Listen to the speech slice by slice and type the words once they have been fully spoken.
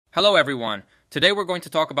Hello everyone! Today we're going to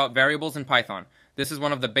talk about variables in Python. This is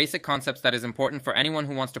one of the basic concepts that is important for anyone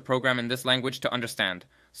who wants to program in this language to understand.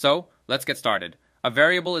 So, let's get started. A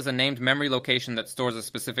variable is a named memory location that stores a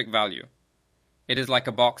specific value. It is like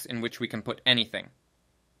a box in which we can put anything.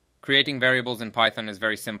 Creating variables in Python is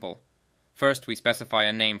very simple. First, we specify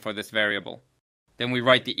a name for this variable. Then we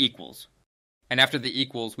write the equals. And after the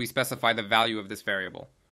equals, we specify the value of this variable.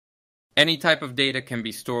 Any type of data can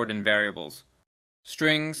be stored in variables.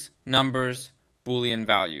 Strings, numbers, Boolean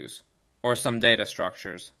values, or some data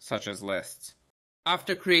structures, such as lists.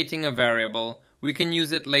 After creating a variable, we can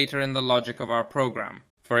use it later in the logic of our program.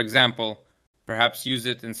 For example, perhaps use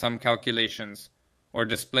it in some calculations, or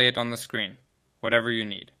display it on the screen, whatever you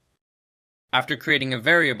need. After creating a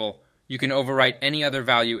variable, you can overwrite any other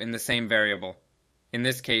value in the same variable. In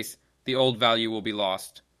this case, the old value will be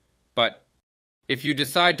lost. But if you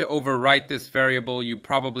decide to overwrite this variable, you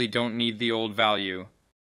probably don't need the old value.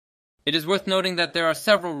 It is worth noting that there are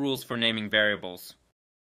several rules for naming variables.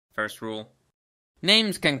 First rule: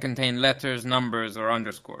 names can contain letters, numbers, or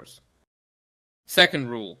underscores. Second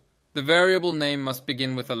rule: the variable name must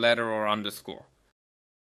begin with a letter or underscore.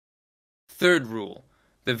 Third rule: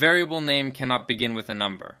 the variable name cannot begin with a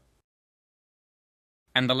number.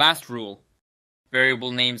 And the last rule: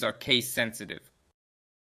 variable names are case sensitive.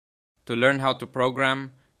 To learn how to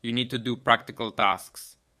program, you need to do practical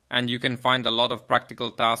tasks, and you can find a lot of practical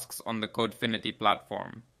tasks on the Codefinity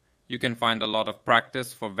platform. You can find a lot of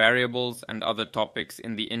practice for variables and other topics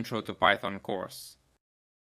in the Intro to Python course.